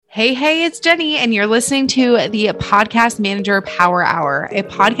Hey, it's Jenny, and you're listening to the Podcast Manager Power Hour, a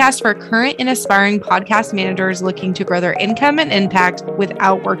podcast for current and aspiring podcast managers looking to grow their income and impact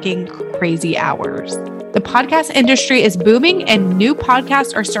without working crazy hours. The podcast industry is booming and new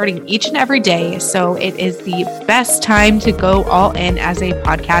podcasts are starting each and every day, so it is the best time to go all in as a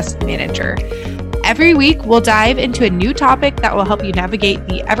podcast manager. Every week, we'll dive into a new topic that will help you navigate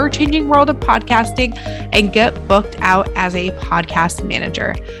the ever-changing world of podcasting and get booked out as a podcast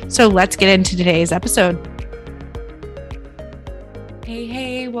manager. So let's get into today's episode.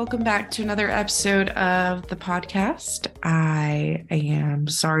 Hey, welcome back to another episode of the podcast. I am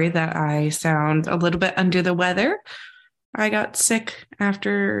sorry that I sound a little bit under the weather. I got sick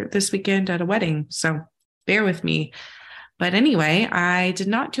after this weekend at a wedding, so bear with me. But anyway, I did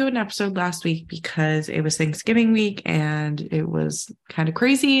not do an episode last week because it was Thanksgiving week and it was kind of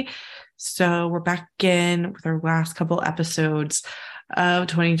crazy. So we're back again with our last couple episodes of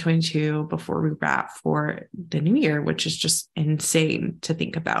 2022 before we wrap for the new year, which is just insane to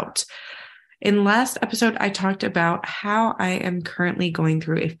think about. In last episode, I talked about how I am currently going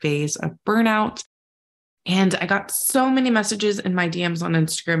through a phase of burnout. And I got so many messages in my DMs on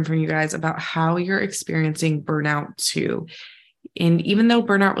Instagram from you guys about how you're experiencing burnout too. And even though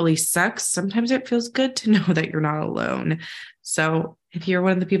burnout really sucks, sometimes it feels good to know that you're not alone. So if you're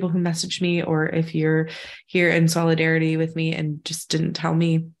one of the people who messaged me, or if you're here in solidarity with me and just didn't tell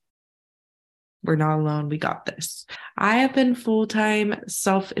me, we're not alone. We got this. I have been full-time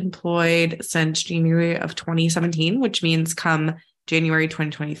self-employed since January of 2017, which means come January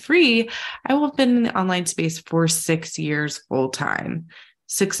 2023, I will have been in the online space for 6 years full-time,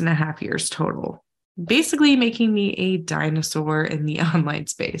 6.5 years total, basically making me a dinosaur in the online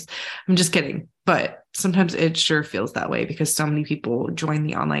space. I'm just kidding, but sometimes it sure feels that way because so many people joined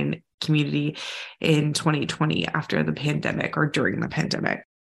the online community in 2020 after the pandemic or during the pandemic.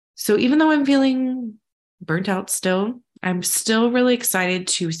 So even though I'm feeling burnt out still, I'm still really excited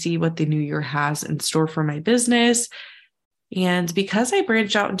to see what the new year has in store for my business. And because I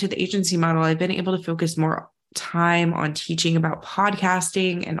branched out into the agency model, I've been able to focus more time on teaching about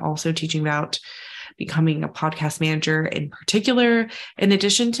podcasting and also teaching about becoming a podcast manager in particular, in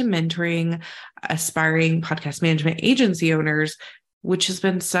addition to mentoring aspiring podcast management agency owners, which has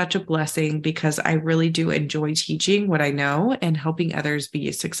been such a blessing because I really do enjoy teaching what I know and helping others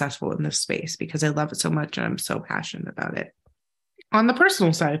be successful in this space because I love it so much and I'm so passionate about it. On the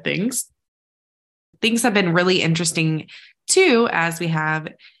personal side of things have been really interesting too, as we have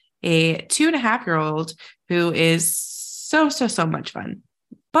a 2.5-year-old who is so much fun.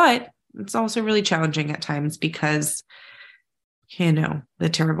 But it's also really challenging at times because, the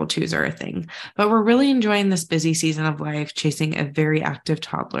terrible twos are a thing. But we're really enjoying this busy season of life, chasing a very active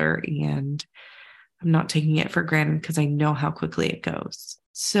toddler, and I'm not taking it for granted because I know how quickly it goes.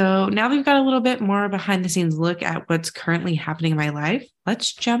 So now we've got a little bit more behind the scenes look at what's currently happening in my life.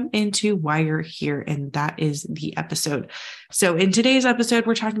 Let's jump into why you're here. And that is the episode. So in today's episode,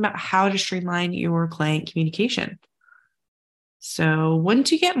 we're talking about how to streamline your client communication. So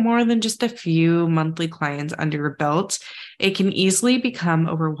once you get more than just a few monthly clients under your belt, it can easily become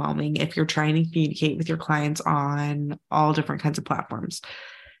overwhelming if you're trying to communicate with your clients on all different kinds of platforms.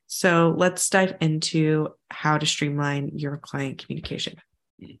 So let's dive into how to streamline your client communication.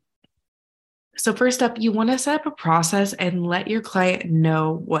 So first up, you want to set up a process and let your client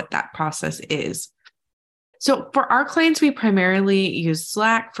know what that process is. So for our clients, we primarily use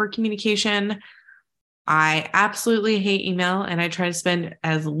Slack for communication. I absolutely hate email and I try to spend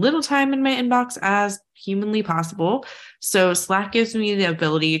as little time in my inbox as humanly possible. So Slack gives me the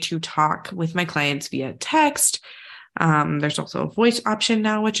ability to talk with my clients via text. There's also a voice option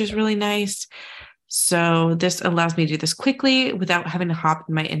now, which is really nice. So this allows me to do this quickly without having to hop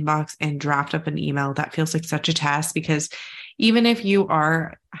in my inbox and draft up an email. That feels like such a task because even if you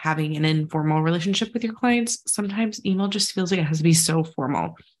are having an informal relationship with your clients, sometimes email just feels like it has to be so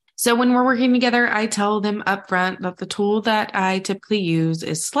formal. So when we're working together, I tell them upfront that the tool that I typically use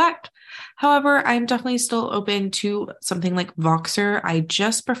is Slack. However, I'm definitely still open to something like Voxer. I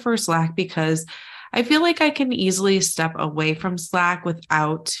just prefer Slack because I feel like I can easily step away from Slack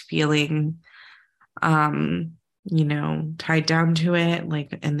without feeling tied down to it,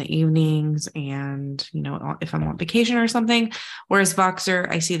 like in the evenings and, if I'm on vacation or something. Whereas Voxer,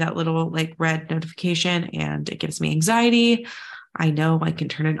 I see that little like red notification and it gives me anxiety. I know I can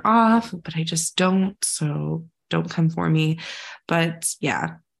turn it off, but I just don't. So don't come for me. But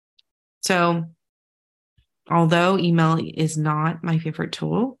yeah. So although email is not my favorite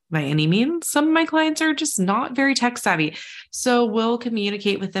tool by any means, some of my clients are just not very tech savvy. So we'll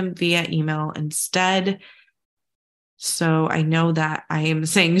communicate with them via email instead. So I know that I am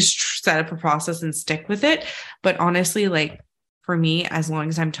saying set up a process and stick with it. But honestly, like for me, as long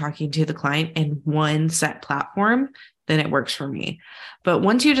as I'm talking to the client in one set platform, then it works for me. But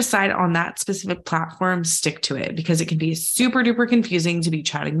once you decide on that specific platform, stick to it, because it can be super duper confusing to be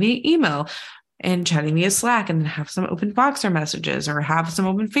chatting via email and chatting via Slack and then have some open Voxer messages or have some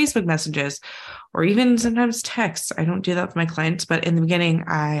open Facebook messages, or even sometimes text. I don't do that with my clients, but in the beginning,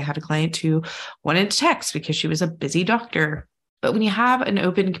 I had a client who wanted to text because she was a busy doctor. But when you have an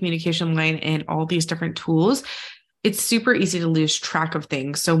open communication line and all these different tools, it's super easy to lose track of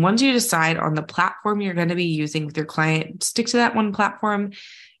things. So once you decide on the platform you're going to be using with your client, stick to that one platform.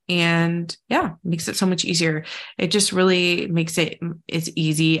 And yeah, makes it so much easier. It just really makes it as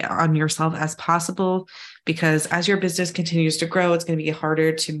easy on yourself as possible, because as your business continues to grow, it's going to be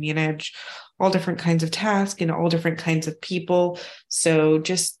harder to manage all different kinds of tasks and all different kinds of people. So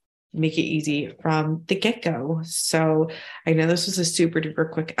just make it easy from the get-go. So I know this was a super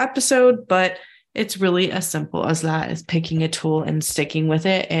duper quick episode, but it's really as simple as that, as picking a tool and sticking with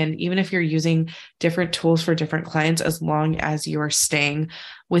it. And even if you're using different tools for different clients, as long as you're staying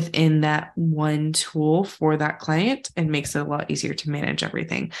within that one tool for that client, it makes it a lot easier to manage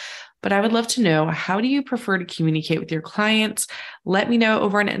everything. But I would love to know, how do you prefer to communicate with your clients? Let me know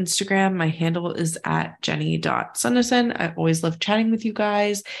over on Instagram. My handle is at jenny.sunnison. I always love chatting with you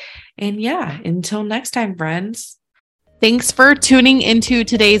guys. And yeah, until next time, friends. Thanks for tuning into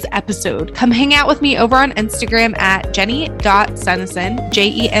today's episode. Come hang out with me over on Instagram at jenny.sunnison,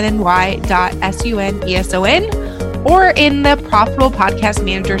 jenny.suneson, or in the Profitable Podcast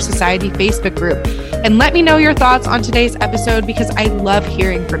Manager Society Facebook group. And let me know your thoughts on today's episode, because I love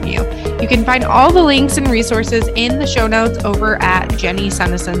hearing from you. You can find all the links and resources in the show notes over at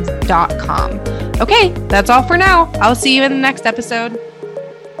jennysunnison.com. Okay, that's all for now. I'll see you in the next episode.